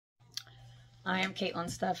I am Caitlin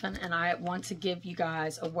Steffen, and I want to give you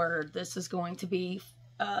guys a word. This is going to be,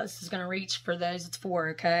 this is going to reach for those it's for,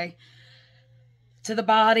 okay? To the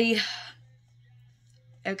body,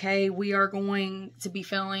 okay, we are going to be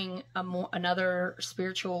feeling another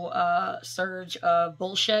spiritual surge of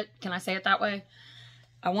bullshit. Can I say it that way?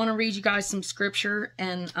 I want to read you guys some scripture,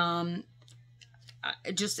 and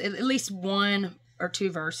just at least 1 or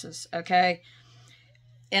 2 verses, okay?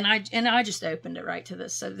 And I just opened it right to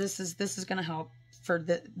this. So this is going to help for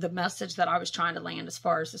the message that I was trying to land as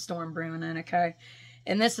far as the storm brewing in, okay?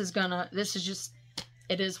 And this is just,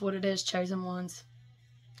 it is what it is, chosen ones.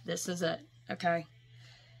 This is it, okay?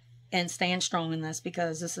 And stand strong in this,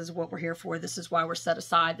 because this is what we're here for. This is why we're set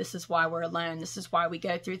aside. This is why we're alone. This is why we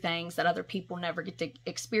go through things that other people never get to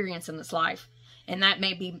experience in this life. And that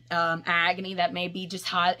may be agony. That may be just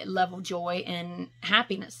high-level joy and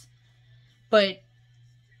happiness. But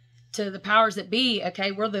to the powers that be,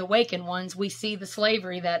 okay, we're the awakened ones. We see the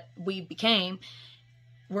slavery that we became.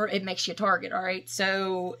 It makes you a target, all right?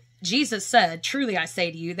 So Jesus said, "Truly I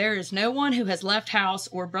say to you, there is no one who has left house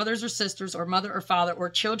or brothers or sisters or mother or father or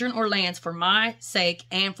children or lands for my sake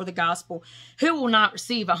and for the gospel, who will not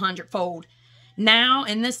receive 100-fold. Now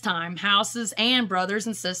in this time, houses and brothers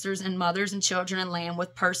and sisters and mothers and children and land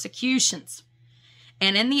with persecutions.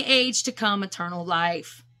 And in the age to come, eternal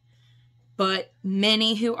life. But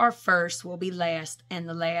many who are first will be last, and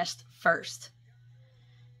the last first."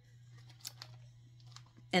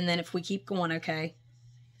 And then if we keep going, okay.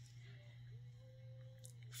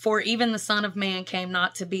 "For even the Son of Man came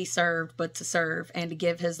not to be served, but to serve, and to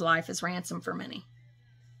give his life as ransom for many."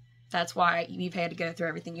 That's why you've had to go through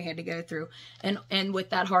everything you had to go through. And with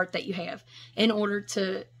that heart that you have, in order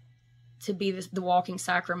to be the walking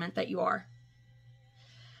sacrament that you are.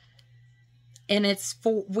 And it's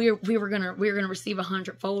for we're gonna receive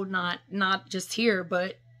 100-fold, not just here,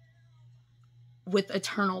 but with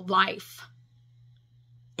eternal life,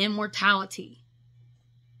 immortality.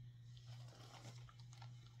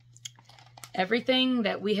 Everything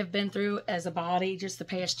that we have been through as a body, just the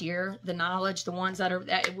past year, the knowledge, the ones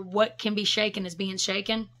what can be shaken is being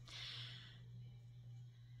shaken.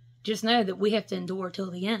 Just know that we have to endure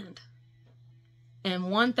till the end. And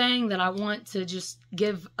one thing that I want to just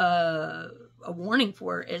give a warning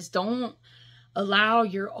for is, don't allow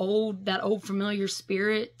that old familiar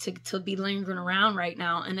spirit to be lingering around right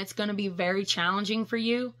now. And it's going to be very challenging for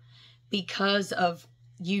you because of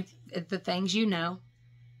the things you know.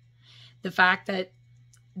 The fact that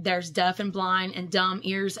there's deaf and blind and dumb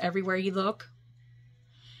ears everywhere you look.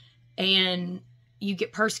 And you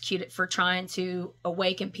get persecuted for trying to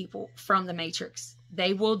awaken people from the matrix.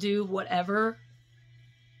 They will do whatever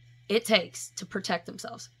it takes to protect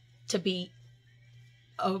themselves, to be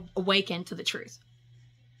awakened to the truth.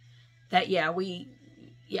 That, it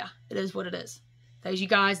is what it is. Those you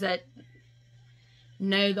guys that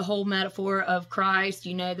know the whole metaphor of Christ,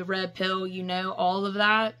 you know the red pill, you know all of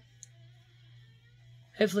that.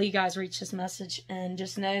 Hopefully you guys reach this message and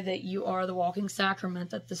just know that you are the walking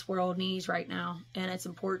sacrament that this world needs right now. And it's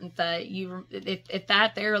important that if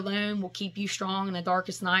that there alone will keep you strong in the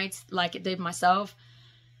darkest nights, like it did myself,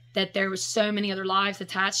 that there was so many other lives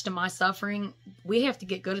attached to my suffering. We have to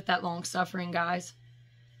get good at that long suffering, guys.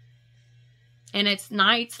 And it's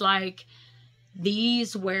nights like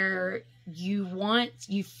these where you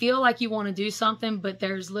feel like you want to do something, but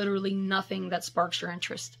there's literally nothing that sparks your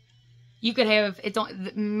interest. You could have,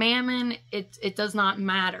 mammon, it does not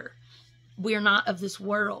matter. We are not of this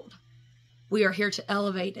world. We are here to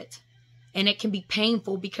elevate it. And it can be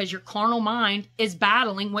painful because your carnal mind is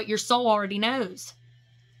battling what your soul already knows.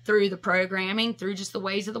 Through the programming, through just the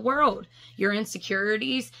ways of the world. Your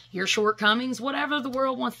insecurities, your shortcomings, whatever the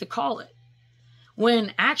world wants to call it.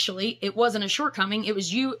 When actually, it wasn't a shortcoming, it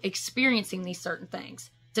was you experiencing these certain things.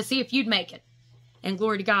 To see if you'd make it. And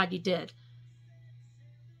glory to God, you did.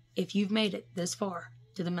 If you've made it this far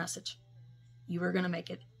to the message, you are going to make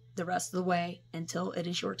it the rest of the way until it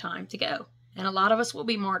is your time to go. And a lot of us will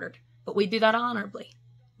be martyred, but we do that honorably,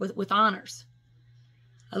 with honors.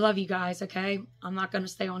 I love you guys, okay? I'm not going to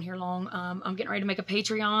stay on here long. I'm getting ready to make a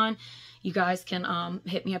Patreon. You guys can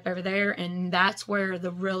hit me up over there, and that's where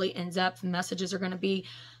the really in-depth messages are going to be.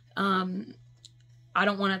 I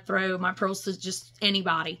don't want to throw my pearls to just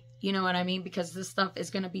anybody, you know what I mean? Because this stuff is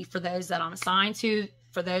going to be for those that I'm assigned to,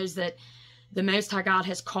 for those that the Most High God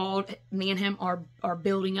has called. Me and him are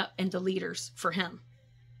building up into leaders for him.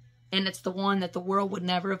 And it's the one that the world would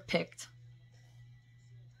never have picked.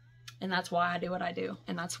 And that's why I do what I do.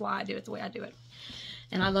 And that's why I do it the way I do it.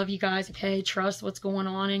 And I love you guys, okay? Trust what's going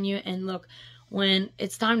on in you. And look, when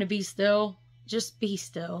it's time to be still, just be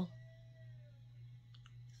still.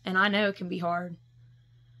 And I know it can be hard,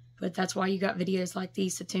 but that's why you got videos like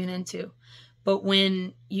these to tune into. But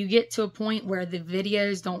when you get to a point where the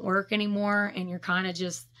videos don't work anymore and you're kind of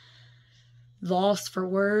just lost for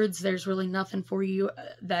words, there's really nothing for you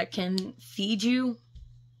that can feed you,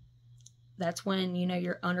 that's when you know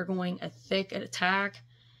you're undergoing a thick attack.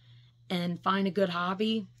 And find a good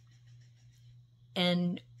hobby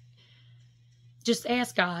and just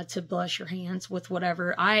ask God to bless your hands with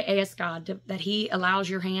whatever. I ask God that he allows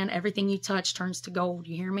your hand, everything you touch turns to gold.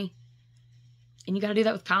 You hear me? And you got to do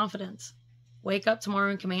that with confidence. Wake up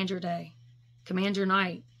tomorrow and command your day. Command your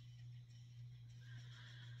night.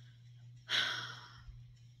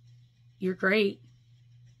 You're great.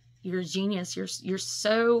 You're a genius. You're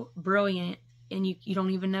so brilliant and you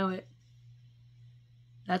don't even know it.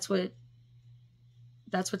 That's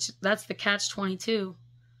the catch-22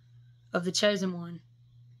 of the chosen one.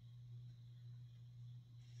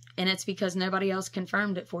 And it's because nobody else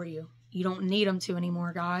confirmed it for you. You don't need them to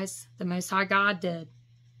anymore, guys. The Most High God did.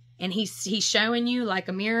 And he's showing you like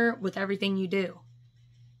a mirror with everything you do.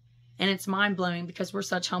 And it's mind-blowing because we're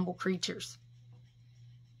such humble creatures.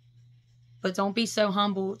 But don't be so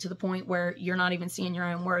humble to the point where you're not even seeing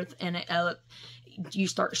your own worth and you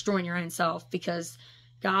start destroying your own self, because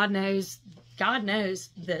God knows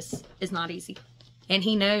this is not easy. And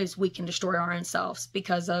he knows we can destroy our own selves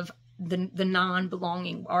because of the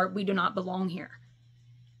non-belonging. We do not belong here.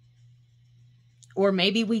 Or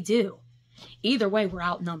maybe we do. Either way, we're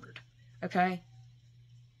outnumbered. Okay?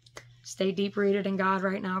 Stay deep-rooted in God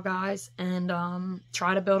right now, guys. And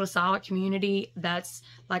try to build a solid community that's,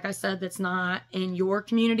 like I said, that's not in your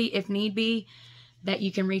community, if need be, that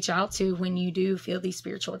you can reach out to when you do feel these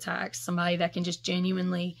spiritual attacks. Somebody that can just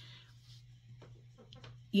genuinely,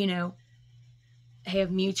 you know,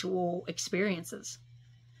 have mutual experiences.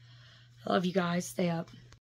 I love you guys. Stay up.